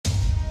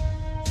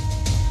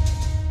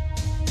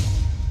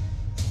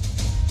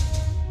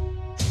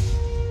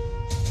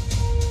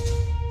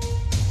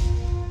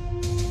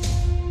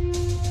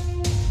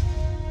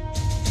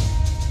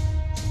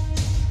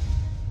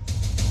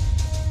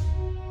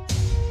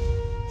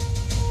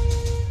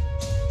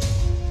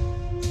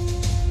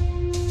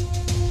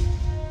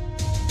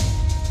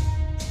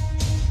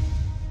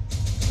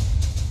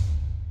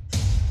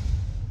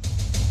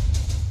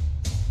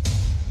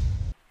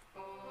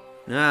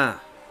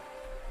Ah,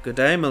 good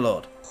day, my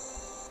lord.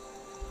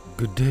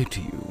 Good day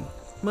to you.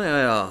 May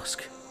I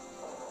ask,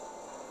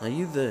 are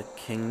you the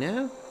king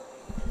now,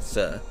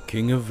 sir?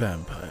 King of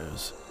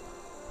vampires.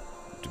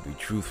 To be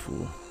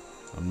truthful,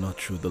 I'm not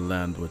sure the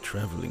land we're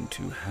traveling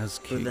to has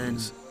kings. But then,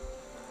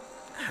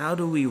 how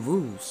do we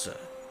rule, sir?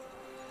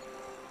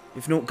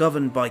 If not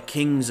governed by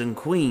kings and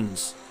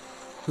queens,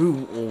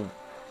 who or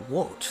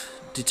what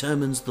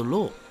determines the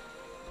law?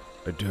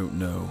 I don't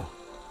know.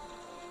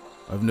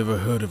 I've never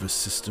heard of a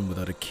system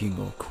without a king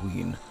or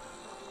queen,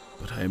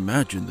 but I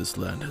imagine this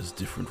land has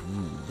different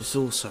rules. It's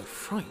all so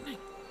frightening,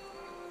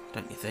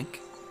 don't you think?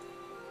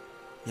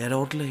 Yet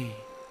oddly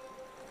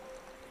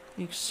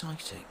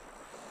exciting.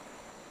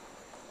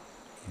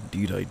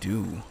 Indeed I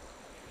do.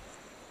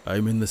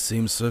 I'm in the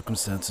same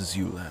circumstances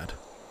you, lad.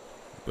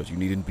 But you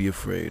needn't be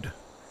afraid.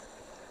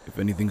 If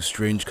anything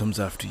strange comes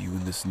after you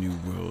in this new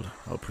world,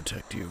 I'll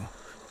protect you.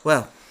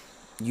 Well,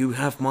 you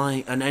have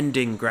my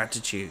unending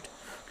gratitude,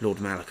 Lord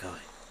Malachi.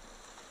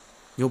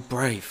 You're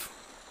brave,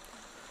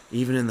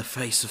 even in the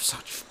face of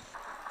such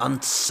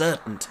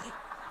uncertainty.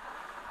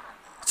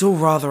 It's all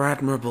rather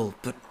admirable,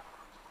 but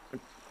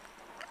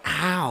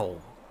how?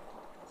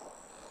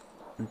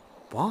 And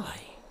why?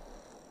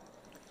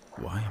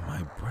 Why am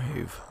I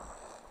brave?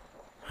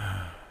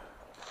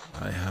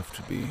 I have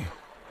to be.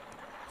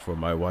 For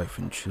my wife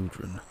and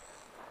children.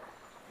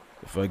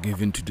 If I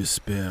give in to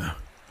despair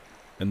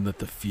and let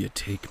the fear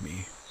take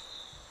me,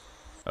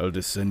 I'll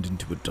descend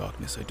into a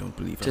darkness I don't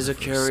believe I'll Tis a ever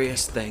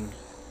curious escape. thing.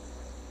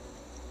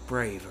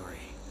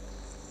 Bravery.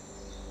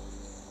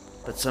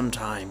 But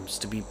sometimes,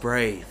 to be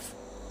brave,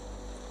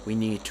 we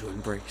need to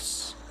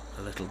embrace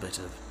a little bit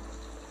of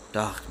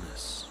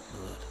darkness,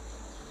 my lord.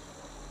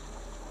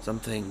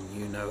 Something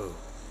you know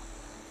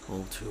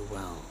all too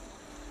well.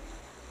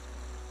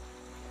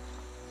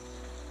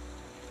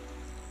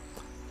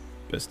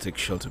 Best take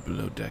shelter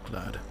below deck,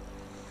 lad.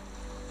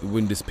 The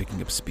wind is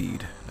picking up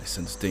speed, and I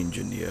sense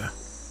danger near.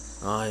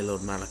 Aye,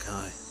 Lord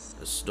Malachi,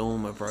 the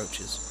storm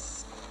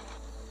approaches.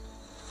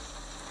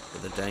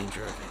 But the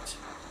danger of it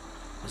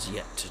is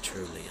yet to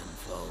truly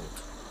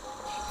unfold.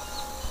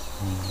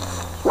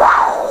 Good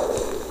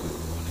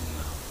morning,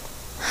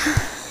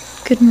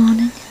 love. Good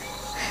morning.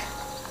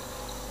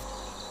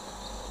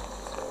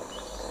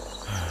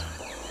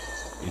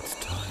 It's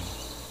time,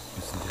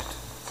 isn't it?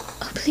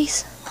 Oh,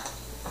 please.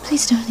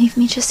 Please don't leave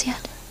me just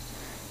yet.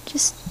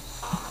 Just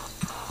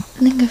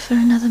linger for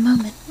another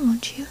moment,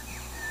 won't you?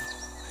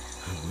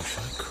 I wish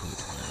I could,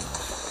 my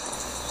love.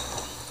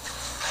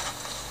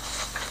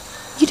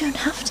 You don't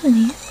have to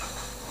leave.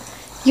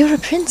 You're a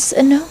prince,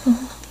 a noble.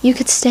 You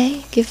could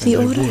stay, give the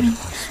And I order, would, and my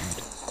sweet.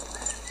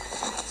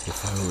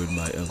 If I were in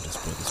my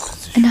eldest brother's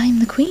position. and I am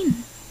the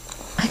queen.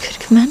 I could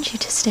command you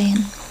to stay,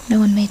 and no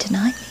one may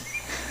deny me.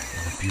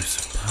 An abuse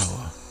of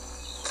power.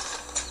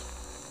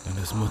 And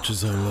as much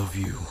as I love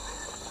you,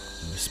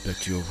 and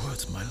respect your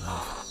words, my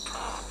love,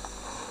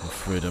 I'm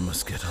afraid I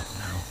must get up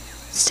now.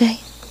 Stay.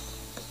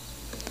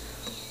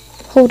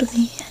 Hold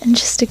me, and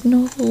just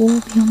ignore the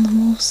wall beyond the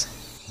walls.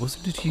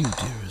 Wasn't it you,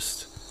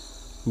 dearest,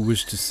 who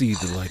wished to see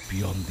the light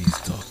beyond these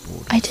dark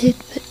borders? I did,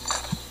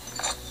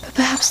 but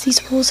perhaps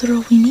these walls are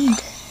all we need,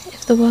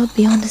 if the world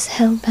beyond is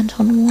hell bent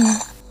on war.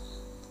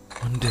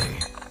 One day,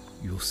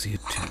 you'll see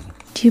it too.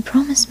 Do you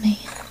promise me?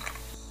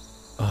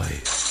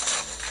 Aye.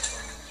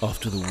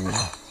 After the war,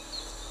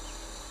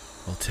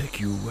 I'll take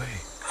you away.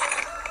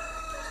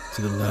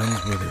 To the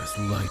lands where there is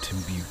light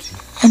and beauty.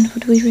 And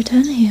would we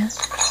return here?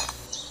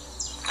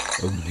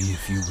 Only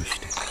if you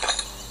wished it.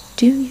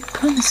 Do you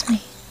promise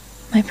me,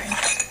 my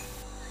prince?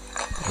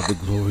 By the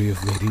glory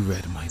of Lady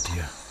Red, my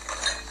dear.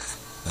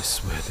 I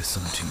swear this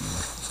unto you.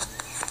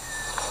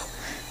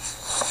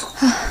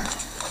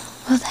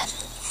 Well then,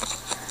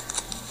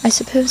 I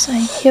suppose I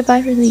hereby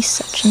release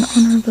such an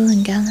honourable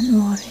and gallant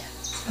warrior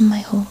from my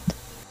hold.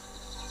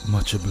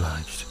 Much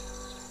obliged.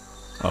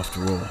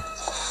 After all,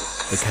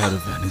 the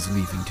caravan is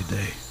leaving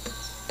today.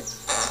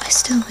 I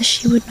still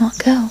wish you would not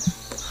go.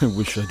 I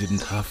wish I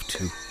didn't have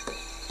to.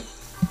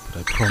 But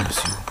I promise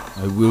you,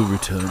 I will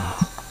return.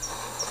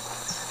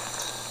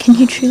 Can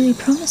you truly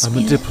promise I'm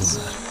me a this?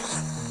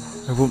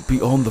 diplomat. I won't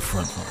be on the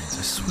front lines,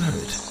 I swear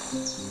it.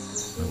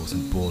 I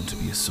wasn't born to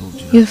be a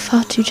soldier. You have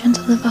far too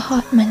gentle of a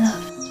heart, my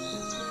love.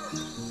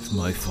 If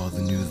my father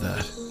knew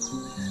that,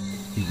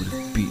 he would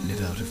have beaten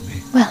it out of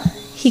me. Well,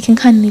 he can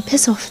kindly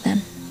piss off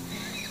then.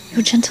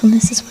 Your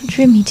gentleness is what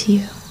drew me to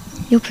you.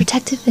 You're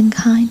protective and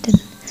kind,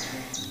 and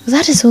well,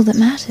 that is all that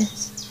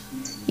matters.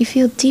 You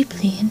feel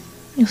deeply, and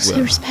you're so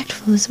Well,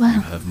 respectful as You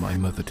well. have my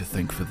mother to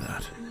thank for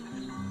that.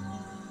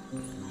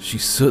 She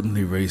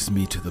certainly raised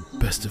me to the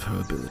best of her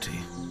ability.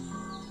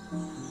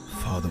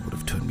 Father would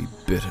have turned me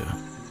bitter,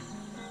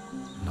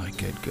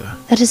 like Edgar.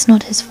 That is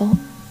not his fault.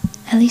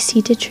 At least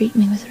he did treat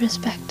me with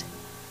respect.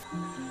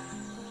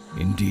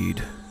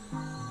 Indeed.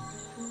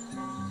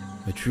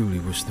 I truly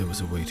wish there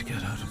was a way to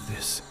get out of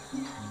this.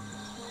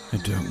 I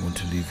don't want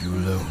to leave you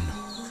alone.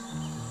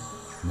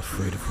 I'm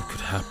afraid of what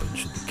could happen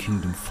should the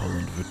kingdom fall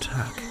under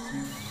attack.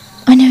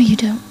 I know you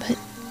don't, but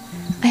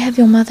I have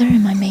your mother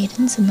and my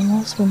maidens, and the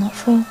walls will not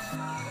fall.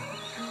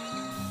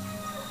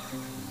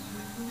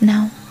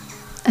 Now,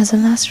 as a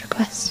last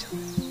request,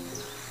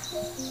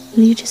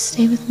 will you just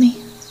stay with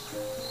me?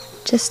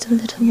 Just a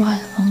little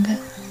while longer.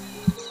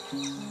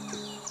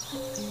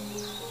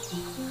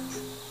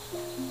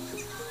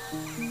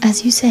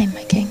 As you say,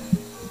 my king.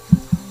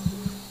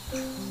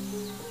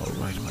 All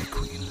right, my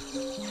queen.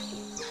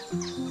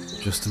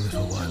 Just a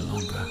little while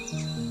longer.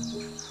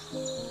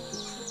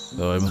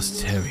 Though I must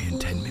tarry in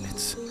 10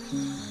 minutes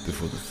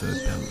before the third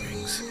bell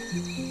rings.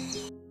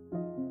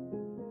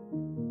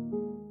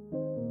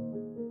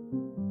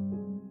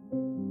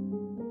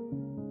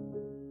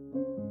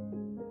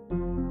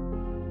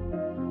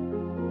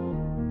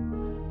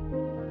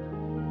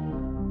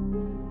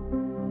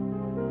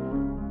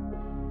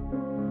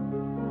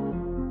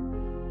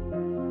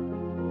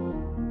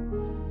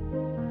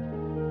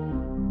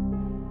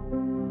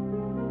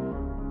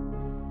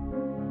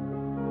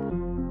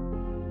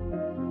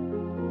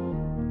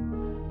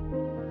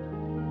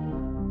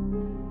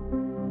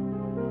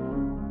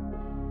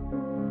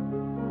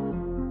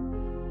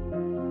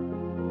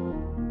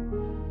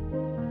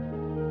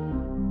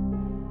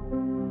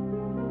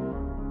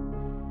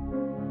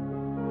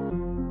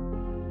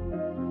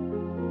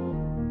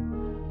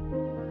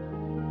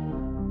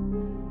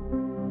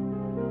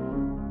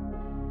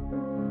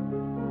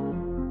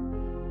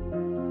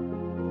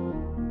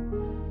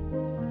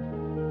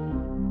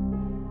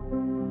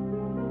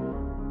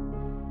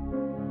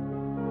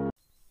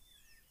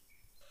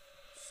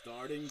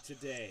 Starting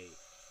today,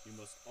 you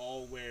must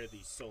all wear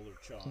these solar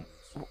charms.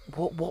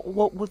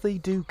 What will they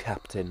do,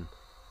 Captain?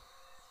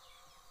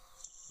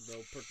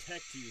 They'll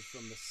protect you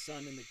from the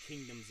sun and the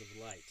kingdoms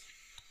of light.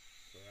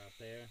 For out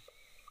there,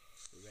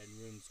 the Red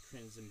Room's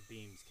crimson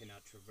beams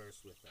cannot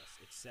traverse with us,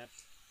 except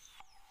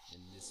in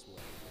this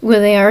way.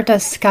 Will they hurt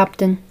us,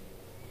 Captain?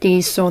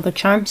 These solar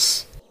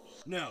charms?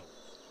 No,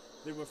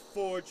 they were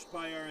forged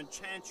by our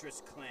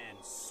enchantress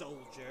clan,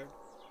 soldier.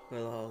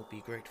 Well, I'll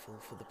be grateful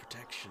for the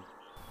protection.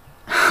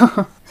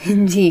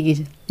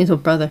 Indeed, little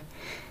brother.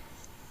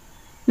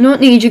 No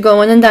need you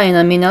going and dying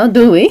on me now,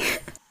 do we?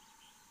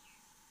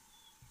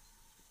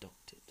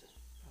 Adopted.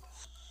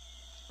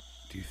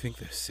 Do you think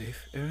they're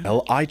safe, Aaron?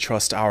 Well, I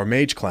trust our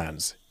mage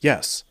clans,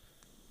 yes.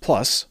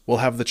 Plus, we'll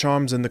have the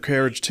charms in the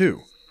carriage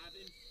too. Have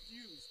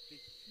infused the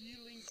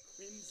healing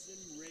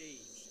crimson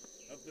rage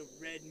of the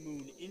Red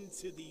Moon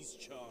into these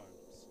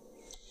charms.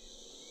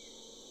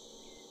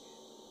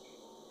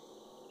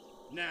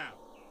 Now,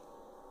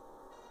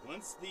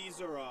 once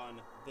these are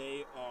on,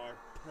 they are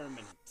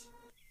permanent.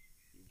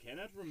 You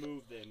cannot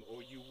remove them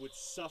or you would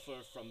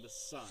suffer from the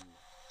sun.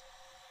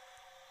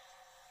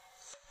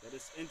 Let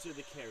us enter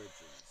the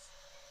carriages.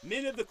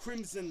 Men of the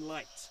Crimson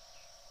Light,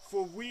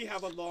 for we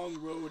have a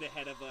long road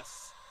ahead of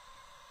us,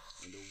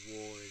 and a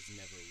war is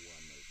never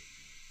won overnight.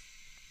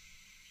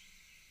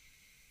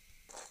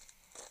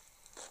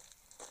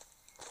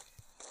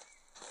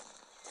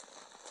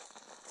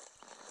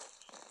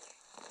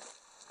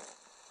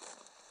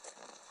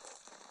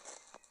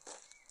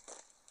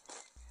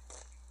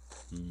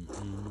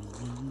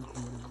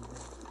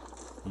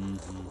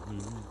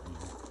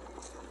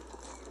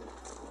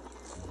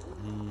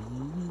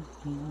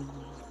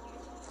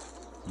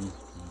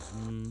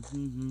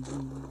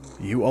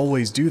 You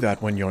always do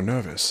that when you're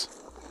nervous.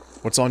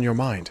 What's on your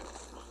mind?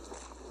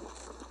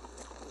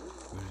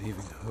 We're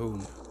leaving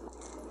home.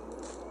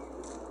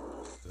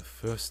 The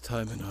first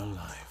time in our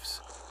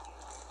lives.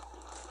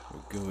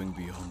 We're going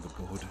beyond the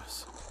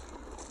borders.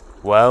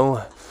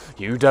 Well,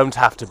 you don't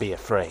have to be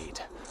afraid.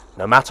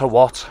 No matter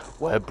what,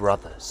 we're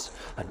brothers,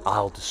 and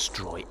I'll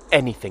destroy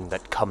anything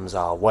that comes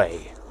our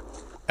way.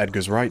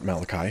 Edgar's right,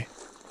 Malachi.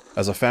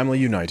 As a family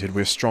united,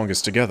 we're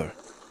strongest together.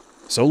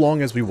 So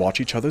long as we watch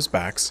each other's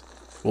backs,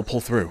 we'll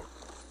pull through.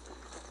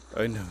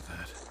 I know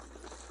that.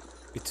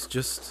 It's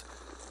just...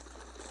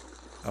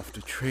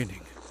 after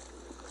training,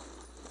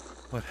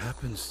 what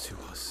happens to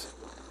us?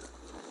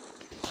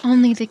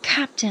 Only the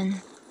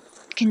captain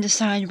can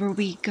decide where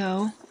we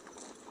go.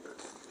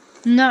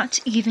 Not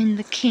even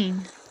the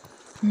king.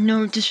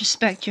 No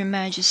disrespect, your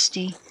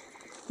majesty.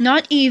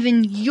 Not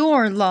even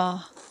your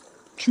law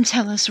can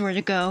tell us where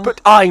to go.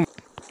 But I'm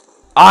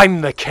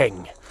the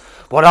king.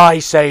 What I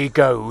say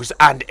goes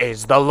and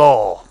is the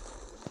law.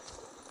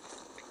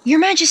 Your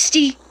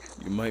majesty!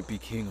 You might be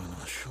king on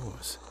our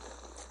shores,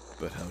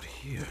 but out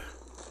here,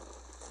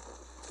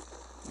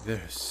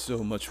 there's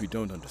so much we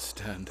don't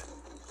understand.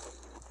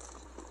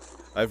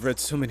 I've read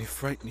so many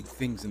frightening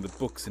things in the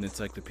books and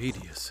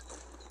encyclopedias.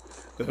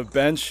 There are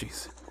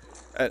banshees,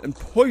 and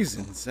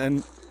poisons,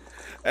 and...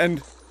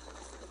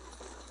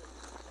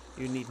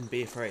 You needn't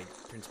be afraid,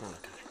 Prince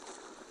Malachi.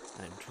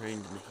 I am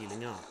trained in the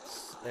healing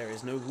arts. There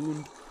is no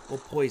wound or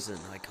poison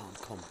I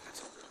can't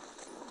combat.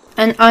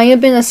 And I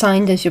have been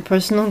assigned as your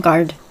personal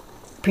guard,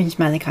 Prince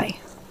Malachi.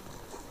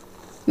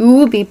 You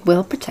will be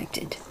well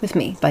protected with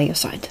me by your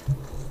side.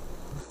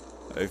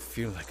 I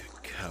feel like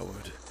a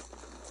coward.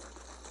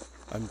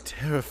 I'm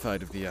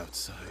terrified of the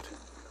outside.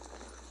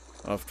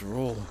 After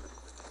all,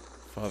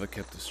 Father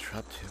kept us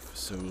trapped here for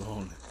so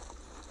long.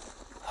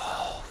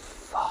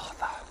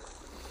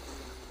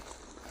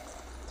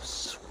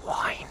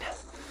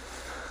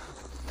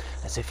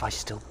 As if I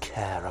still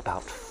care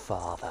about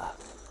father.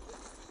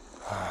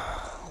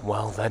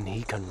 Well, then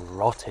he can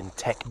rot in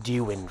Tech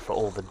Dewin for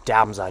all the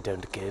damns I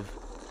don't give.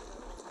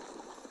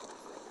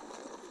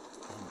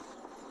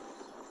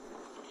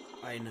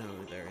 I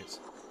know there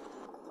is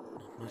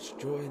not much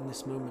joy in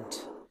this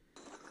moment.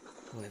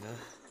 However,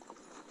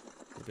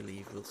 I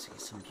believe we'll see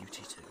some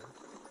beauty too.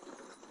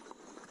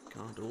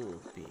 Can't all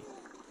be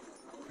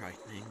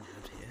frightening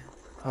out here.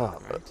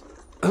 Right?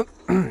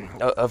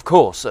 Of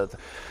course,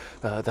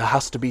 there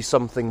has to be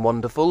something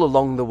wonderful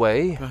along the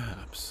way.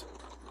 Perhaps.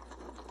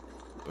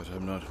 But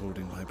I'm not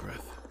holding my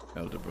breath,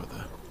 elder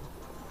brother.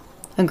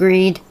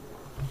 Agreed.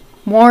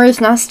 War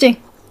is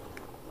nasty.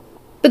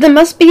 But there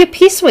must be a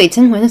peace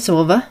waiting when it's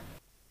over.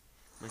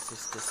 My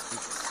sister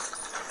speaks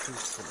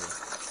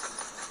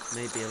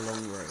truthfully. May be a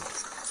long road,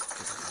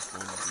 but it is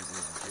one we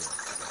will endure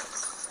together.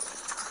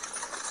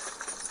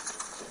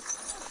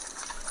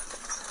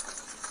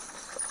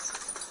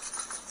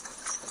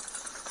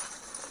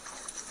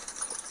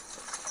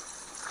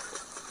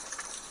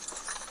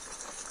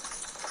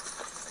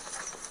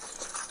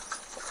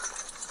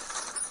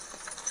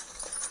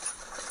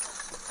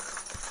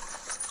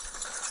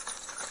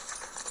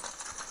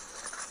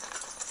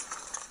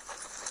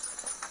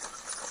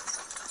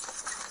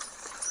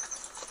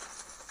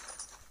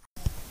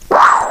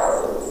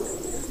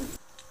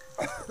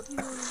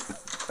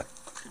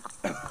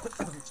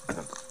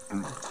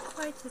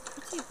 Quite a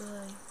pretty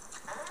boy.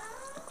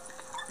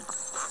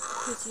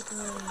 Pretty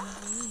boy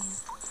indeed.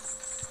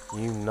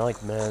 You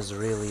nightmares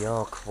really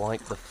are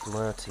quite the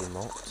flirty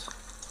lot.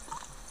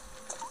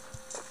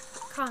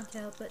 Can't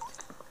help it.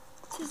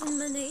 'Tis in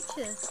my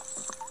nature.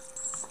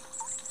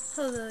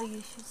 Although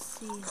you should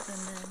see the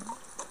men.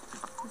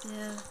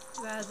 They're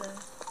rather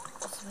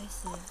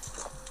persuasive.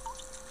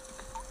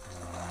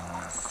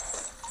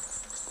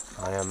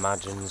 I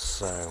imagine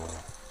so.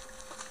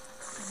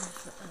 And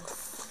for us,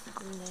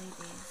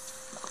 ladies,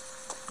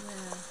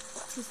 well,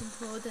 'tis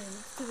important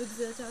to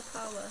exert our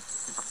power.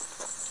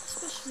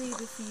 Especially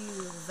with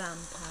you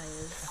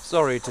vampires.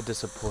 Sorry to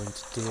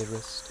disappoint,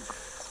 dearest,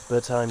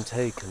 but I'm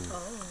taken.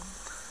 Oh.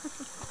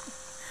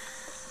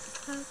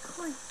 How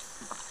quaint.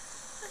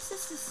 My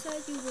sister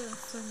said you were a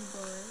funny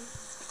boy.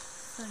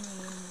 Funny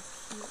and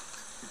cute.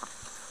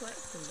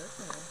 Quite the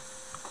looker.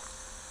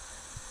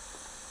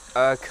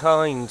 A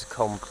kind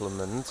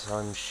compliment,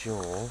 I'm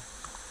sure.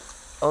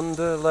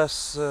 Under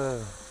less,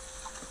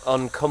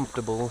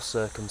 uncomfortable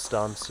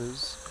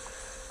circumstances.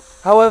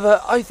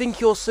 However, I think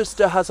your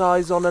sister has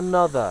eyes on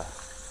another.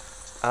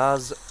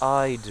 As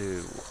I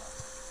do.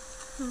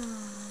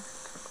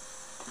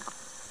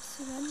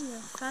 Serenia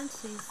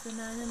fancies the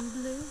man in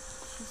blue,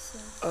 she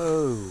says.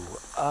 Oh,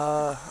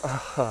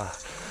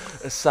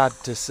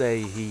 sad to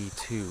say he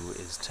too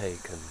is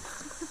taken.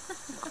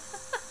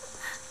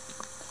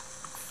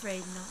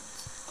 Afraid not.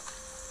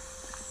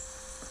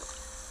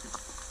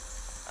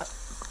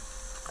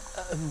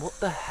 And what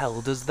the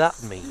hell does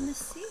that mean? I'm a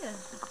seer.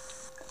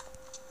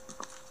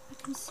 I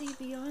can see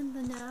beyond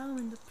the now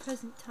and the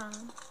present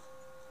time.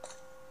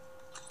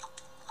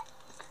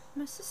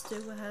 My sister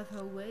will have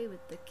her way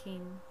with the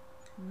king.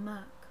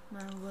 Mark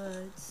my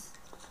words.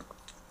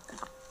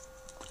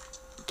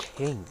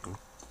 King?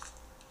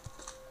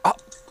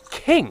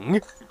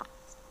 King?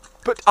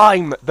 But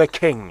I'm the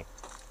king.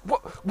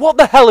 What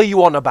the hell are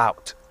you on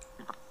about?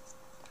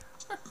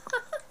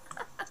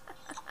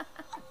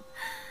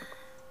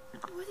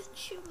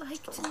 Wouldn't you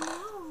like to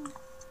know?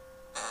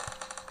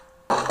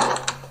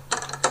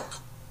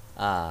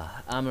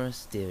 Ah,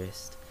 amorous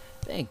dearest,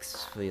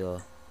 thanks for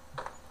your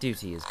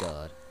duty as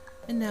guard.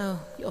 And now,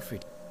 you're free.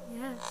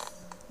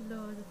 Yes,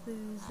 Lord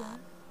Loser.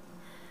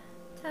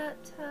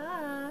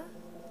 Ta-ta,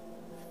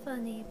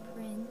 funny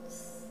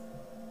prince.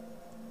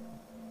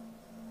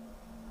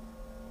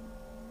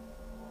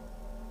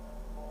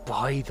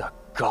 By the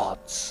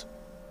gods.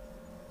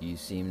 You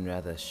seem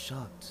rather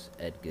shocked,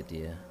 Edgar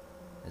dear.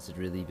 Has it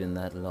really been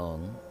that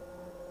long?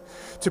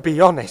 To be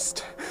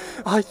honest,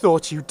 I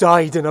thought you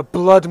died in a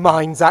blood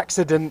mines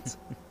accident.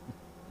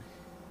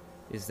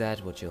 Is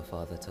that what your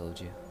father told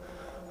you?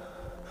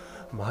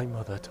 My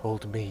mother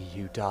told me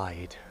you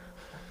died.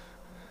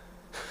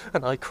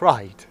 And I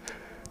cried.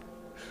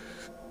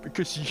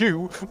 Because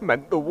you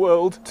meant the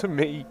world to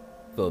me.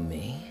 For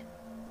me?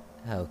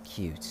 How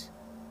cute.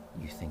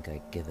 You think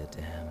I give a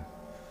damn.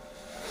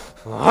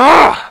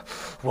 Ah!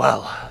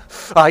 Well,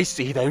 I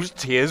see those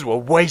tears were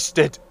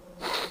wasted.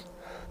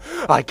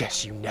 I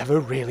guess you never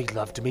really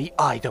loved me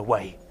either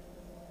way.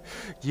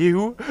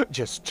 You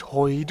just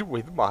toyed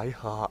with my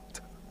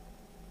heart.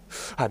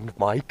 And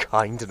my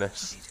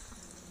kindness.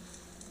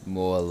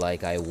 More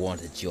like I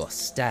wanted your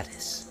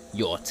status,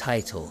 your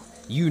title.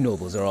 You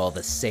nobles are all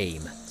the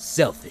same,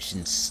 selfish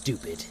and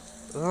stupid.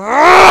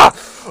 Ah!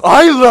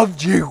 I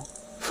loved you!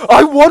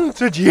 I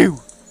wanted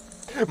you!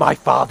 My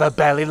father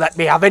barely let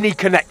me have any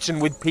connection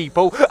with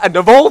people, and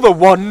of all the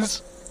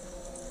ones,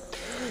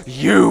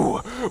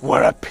 you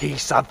were a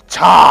piece of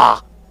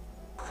tar!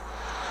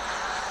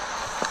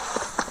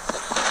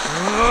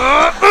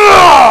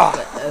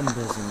 The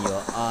embers in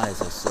your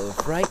eyes are so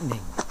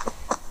frightening.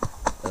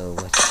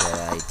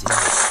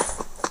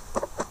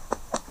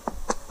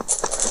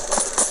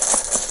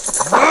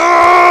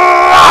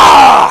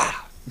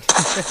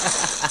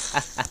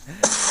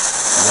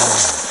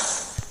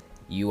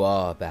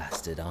 are a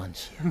bastard,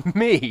 aren't you?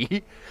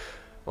 Me?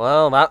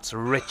 Well, that's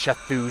rich,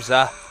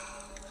 Athusa.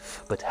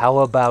 But how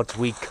about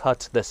we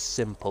cut the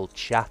simple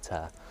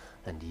chatter,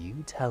 and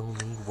you tell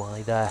me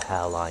why the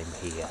hell I'm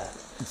here?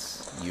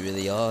 You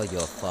really are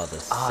your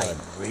father's I son.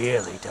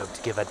 really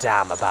don't give a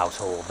damn about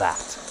all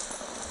that.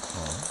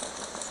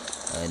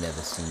 I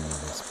never seen you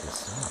this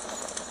pissed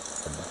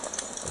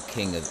off. A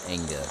king of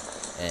anger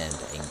and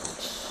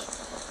anguish.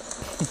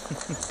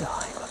 And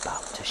I'm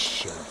about to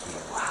show you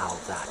how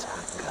that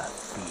anger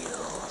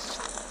feels.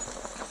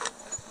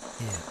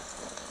 Yeah.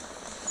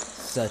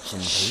 Such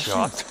impatience.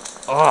 Shut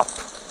up!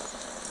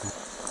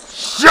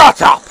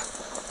 Shut up!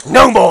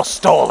 No more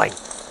stalling!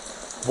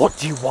 What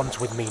do you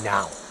want with me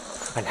now?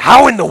 And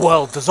how in the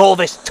world does all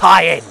this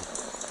tie in?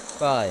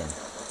 Fine.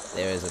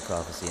 There is a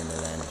prophecy in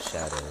the land of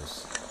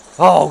shadows.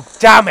 Oh,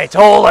 damn it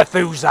all,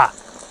 Athusa!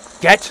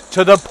 Get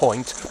to the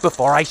point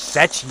before I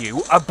set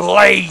you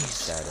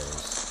ablaze! Shadows.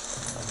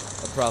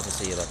 A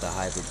prophecy about the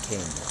hybrid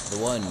king, the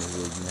one who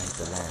will unite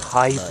the land.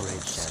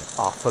 Hybrids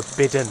are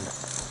forbidden.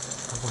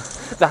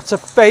 That's a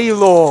Fey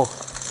law.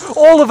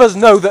 All of us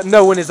know that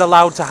no one is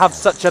allowed to have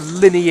such a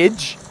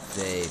lineage.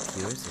 Fey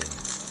purity.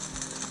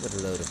 What a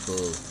load of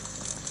bull.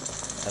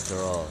 After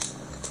all,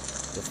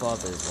 your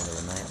father is one of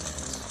the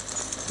nightmares.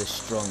 The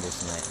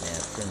strongest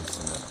nightmare prince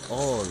in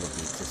all of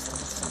the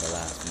existence in the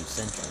last few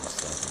centuries,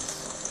 that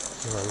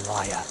is. You're a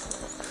liar.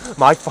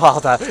 My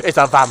father is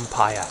a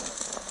vampire.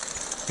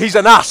 He's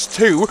an ass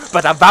too,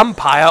 but a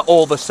vampire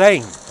all the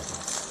same.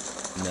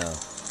 No,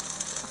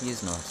 he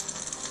is not.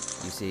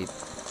 You see,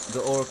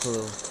 the oracle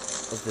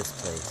of this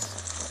place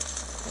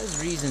has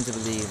reason to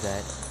believe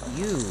that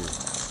you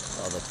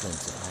are the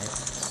Prince of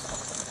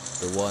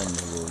Hybrids. The one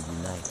who will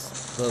unite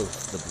both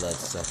the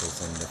bloodsuckers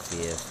and the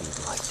fear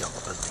feeders. I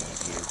don't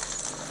believe you.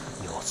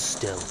 You're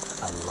still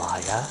a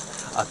liar,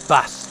 a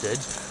bastard,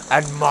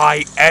 and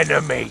my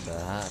enemy.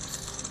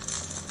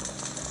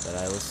 Perhaps. But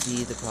I will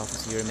see the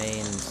prophecy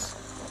remains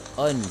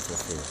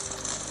unfulfilled.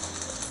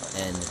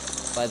 And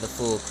by the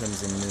full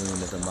crimson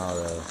moon of the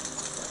morrow,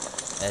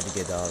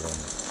 Edgar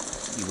darling,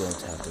 you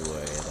won't have to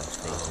worry about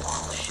fate. Oh,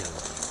 I'll show you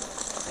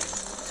fate.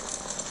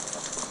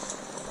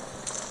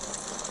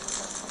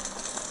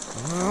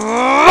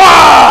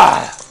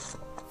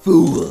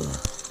 Fool!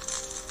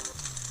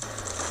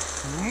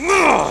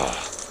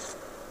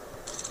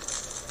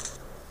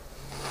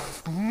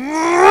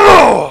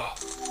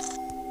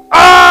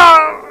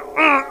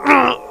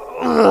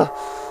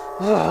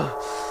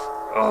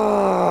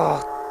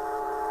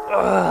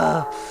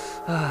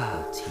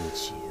 I'll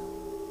teach you,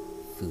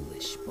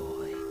 foolish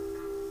boy.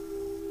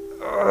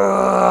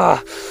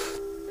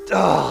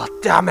 Oh,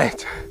 damn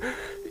it.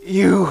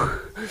 You.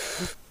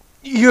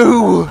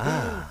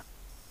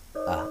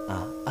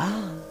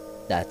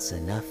 That's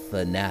enough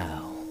for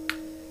now.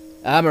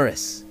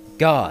 Amorous,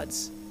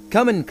 gods,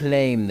 come and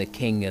claim the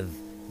king of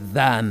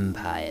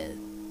vampires.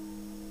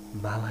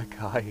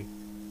 Malachi,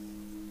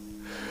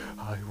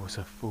 I was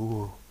a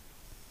fool.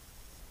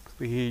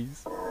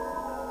 Please,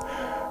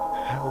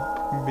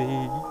 help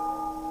me.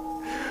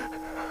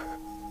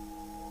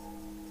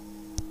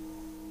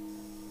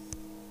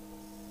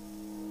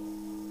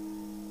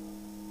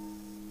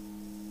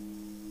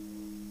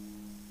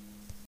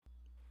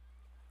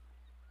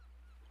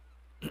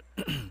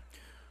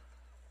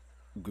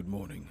 Good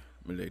morning,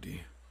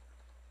 milady.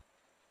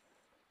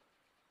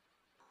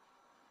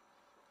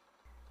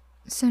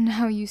 So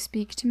now you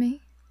speak to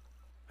me?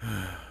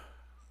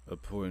 A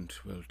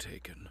point well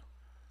taken.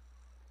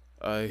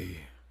 I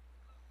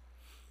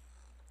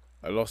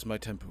lost my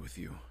temper with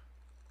you.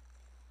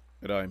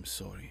 And I'm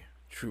sorry,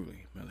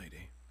 truly,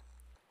 milady.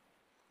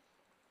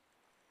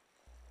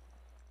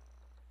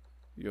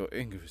 Your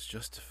anger is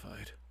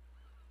justified.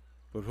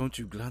 But won't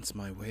you glance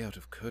my way out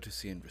of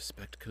courtesy and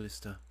respect,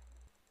 Callista?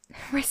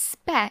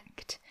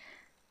 Respect?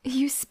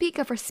 You speak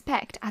of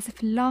respect as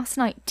if last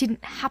night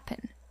didn't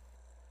happen.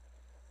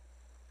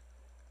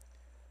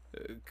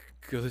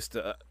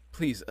 Callista,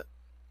 please,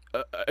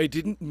 I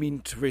didn't mean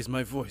to raise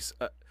my voice.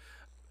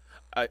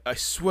 I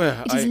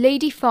swear It is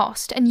Lady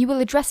Faust, and you will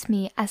address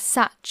me as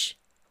such.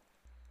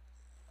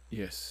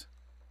 Yes,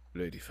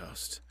 Lady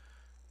Faust.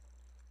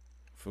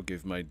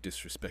 Forgive my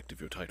disrespect of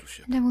your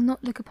titleship. And I will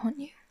not look upon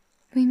you.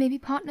 We may be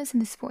partners in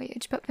this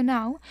voyage, but for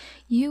now,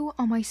 you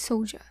are my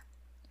soldier.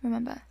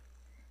 Remember,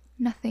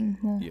 nothing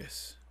more.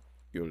 Yes,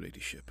 your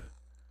ladyship.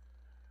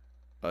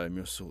 I am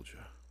your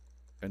soldier,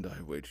 and I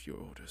await your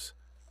orders.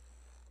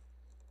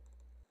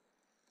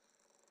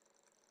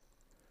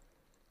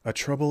 A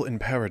trouble in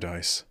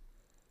paradise.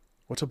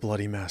 What a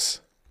bloody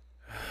mess.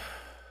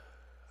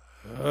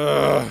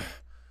 Our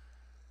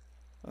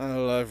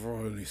life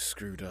royally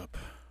screwed up.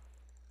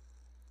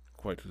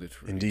 Quite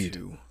literally, Indeed.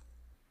 too.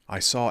 I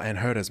saw and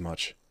heard as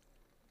much.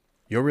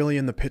 You're really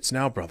in the pits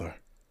now, brother.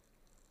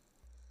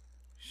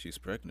 She's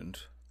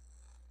pregnant.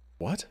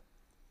 What?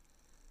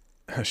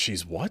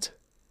 She's what?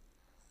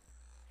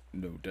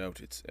 No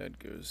doubt it's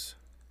Edgar's.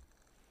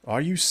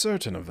 Are you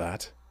certain of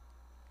that?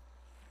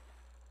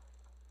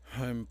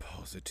 I'm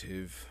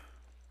positive.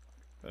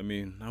 I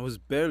mean, I was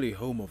barely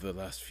home over the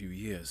last few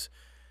years.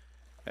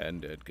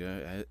 And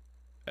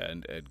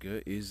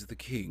Edgar is the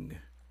king.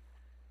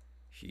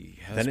 He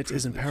has Then it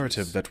is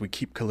imperative that we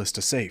keep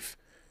Callista safe.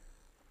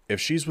 If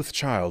she's with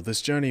child,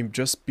 this journey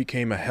just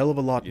became a hell of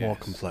a lot more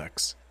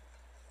complex.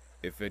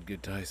 If Edgar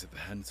dies at the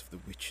hands of the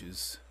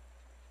witches,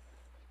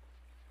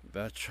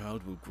 that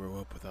child will grow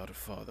up without a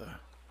father,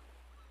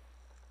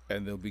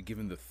 and they'll be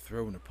given the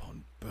throne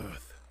upon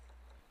birth.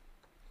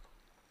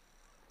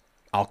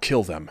 I'll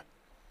kill them.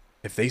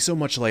 If they so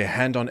much lay a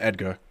hand on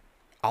Edgar,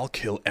 I'll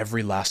kill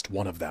every last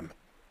one of them.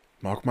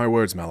 Mark my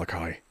words,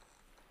 Malachi.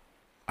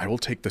 I will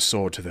take the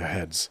sword to their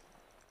heads.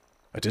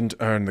 I didn't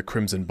earn the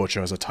Crimson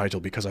Butcher as a title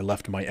because I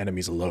left my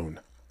enemies alone.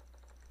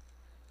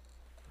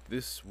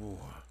 This war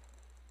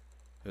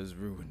has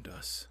ruined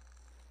us.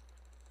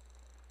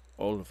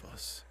 All of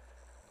us.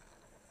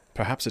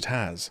 Perhaps it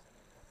has,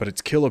 but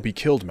it's kill or be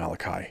killed,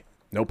 Malachi.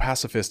 No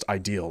pacifist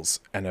ideals,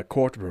 and a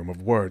courtroom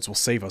of words will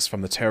save us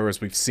from the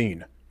terrors we've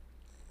seen.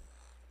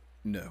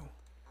 No.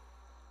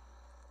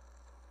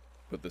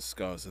 But the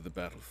scars of the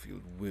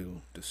battlefield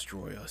will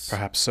destroy us.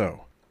 Perhaps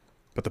so.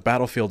 But the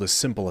battlefield is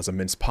simple as a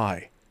mince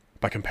pie,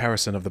 by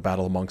comparison of the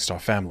battle amongst our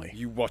family.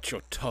 You watch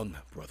your tongue,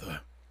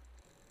 brother.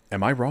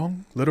 Am I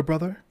wrong, little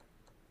brother?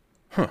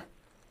 Huh.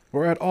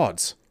 We're at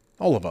odds.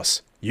 All of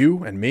us.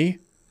 You and me.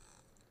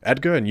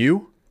 Edgar and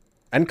you.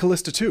 And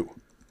Callista too.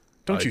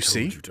 Don't you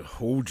see? I told you to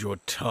hold your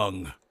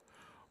tongue,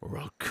 or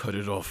I'll cut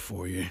it off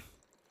for you.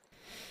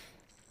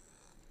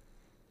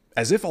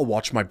 As if I'll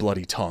watch my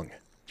bloody tongue.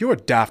 You're a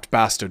daft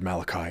bastard,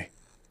 Malachi.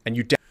 And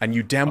you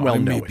damn well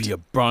know it. I may be a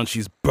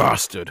Banshee's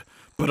bastard,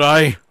 but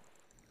I...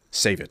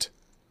 Save it.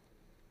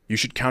 You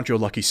should count your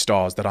lucky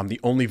stars that I'm the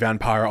only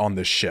vampire on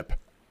this ship.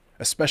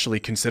 Especially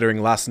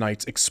considering last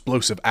night's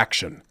explosive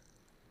action.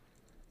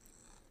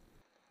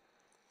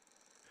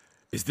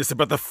 Is this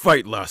about the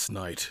fight last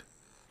night?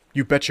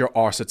 You bet your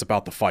arse it's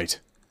about the fight.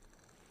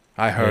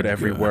 I heard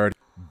every word.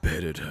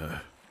 Bedded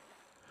her.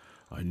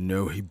 I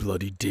know he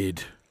bloody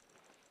did.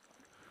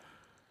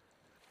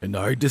 And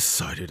I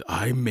decided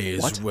I may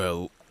as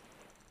well...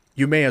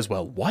 You may as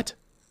well what?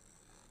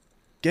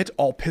 Get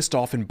all pissed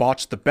off and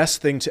botch the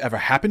best thing to ever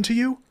happen to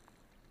you?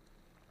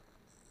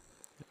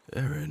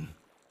 Aaron,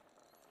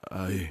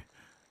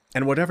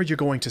 And whatever you're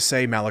going to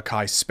say,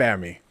 Malachi, spare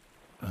me.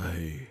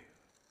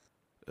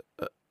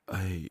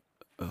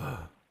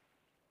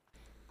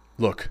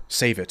 Look,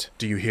 save it,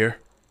 do you hear?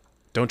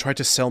 Don't try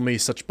to sell me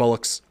such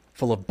bullocks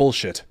full of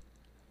bullshit.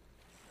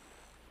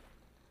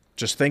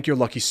 Just thank your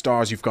lucky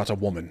stars you've got a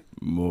woman.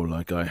 More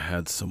like I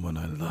had someone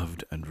I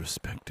loved and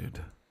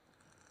respected.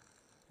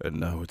 And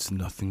now it's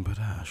nothing but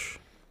ash.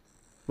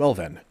 Well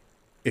then,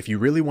 if you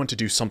really want to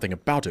do something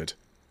about it,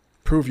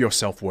 prove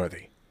yourself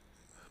worthy.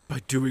 By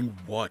doing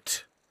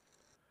what?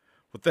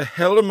 What the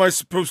hell am I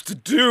supposed to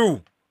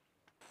do?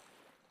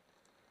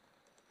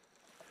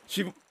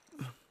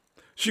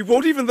 She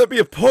won't even let me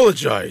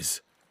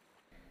apologize.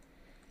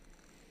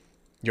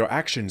 Your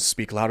actions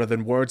speak louder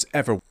than words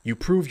ever. You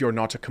prove you're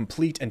not a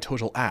complete and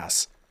total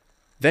ass.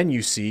 Then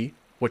you see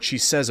what she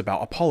says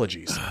about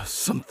apologies.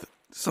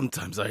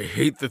 Sometimes I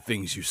hate the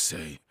things you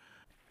say.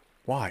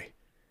 Why?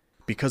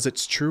 Because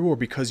it's true, or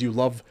because you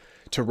love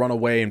to run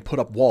away and put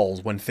up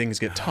walls when things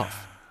get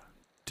tough?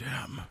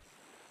 Damn.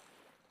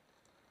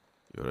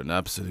 You're an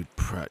absolute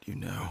prat, you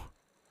know.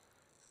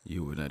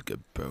 You and Edgar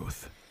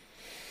both.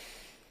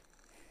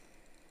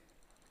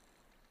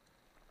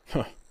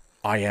 Huh.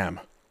 I am.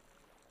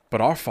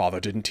 But our father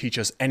didn't teach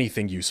us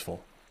anything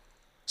useful.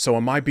 So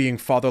am I being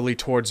fatherly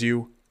towards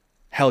you?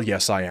 Hell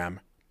yes, I am.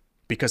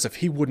 Because if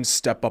he wouldn't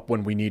step up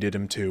when we needed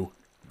him to,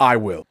 I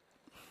will.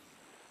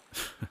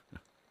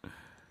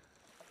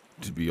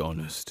 To be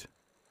honest,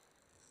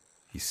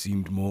 he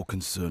seemed more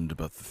concerned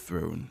about the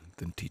throne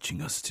than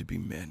teaching us to be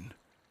men.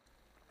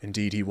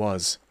 Indeed he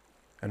was,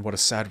 and what a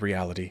sad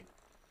reality.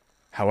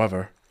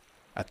 However,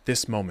 at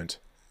this moment,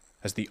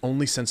 as the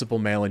only sensible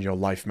male in your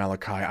life,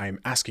 Malachi, I am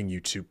asking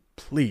you to,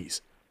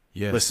 please,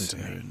 listen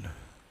to me.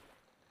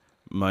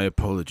 My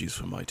apologies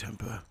for my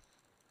temper.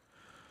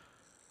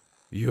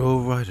 You're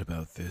right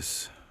about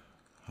this.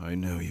 I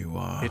know you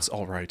are. It's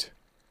all right.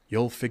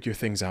 You'll figure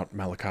things out,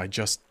 Malachi.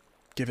 Just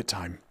give it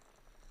time.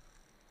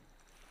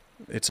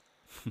 It's...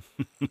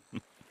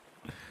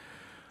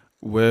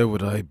 Where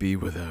would I be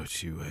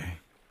without you, eh?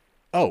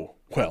 Oh,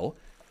 well,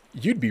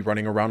 you'd be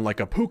running around like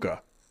a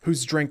puka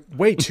who's drank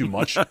way too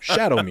much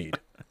shadow mead.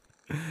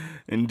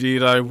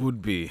 Indeed I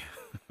would be.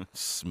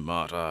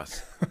 Smart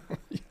ass.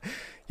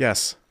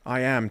 Yes,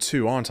 I am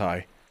too, aren't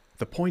I?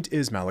 The point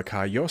is,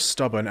 Malachi, you're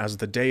stubborn as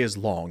the day is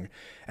long,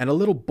 and a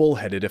little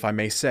bullheaded, if I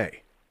may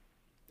say.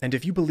 And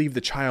if you believe the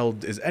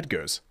child is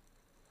Edgar's,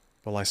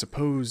 well, I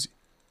suppose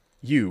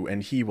you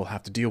and he will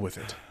have to deal with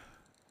it.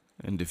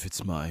 And if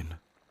it's mine?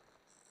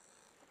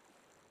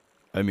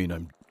 I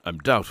mean, I'm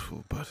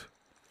doubtful, but...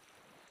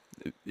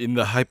 In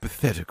the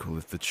hypothetical,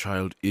 if the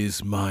child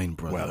is mine,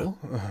 brother...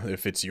 Well,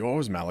 if it's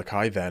yours,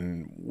 Malachi,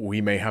 then we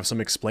may have some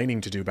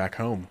explaining to do back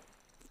home.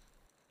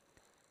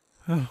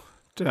 Oh,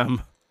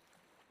 damn.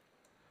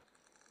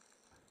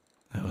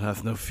 Hell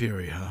hath no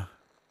fury, huh?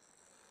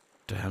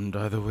 Damned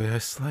either way I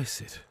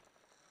slice it.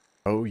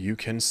 Oh, you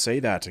can say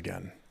that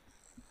again.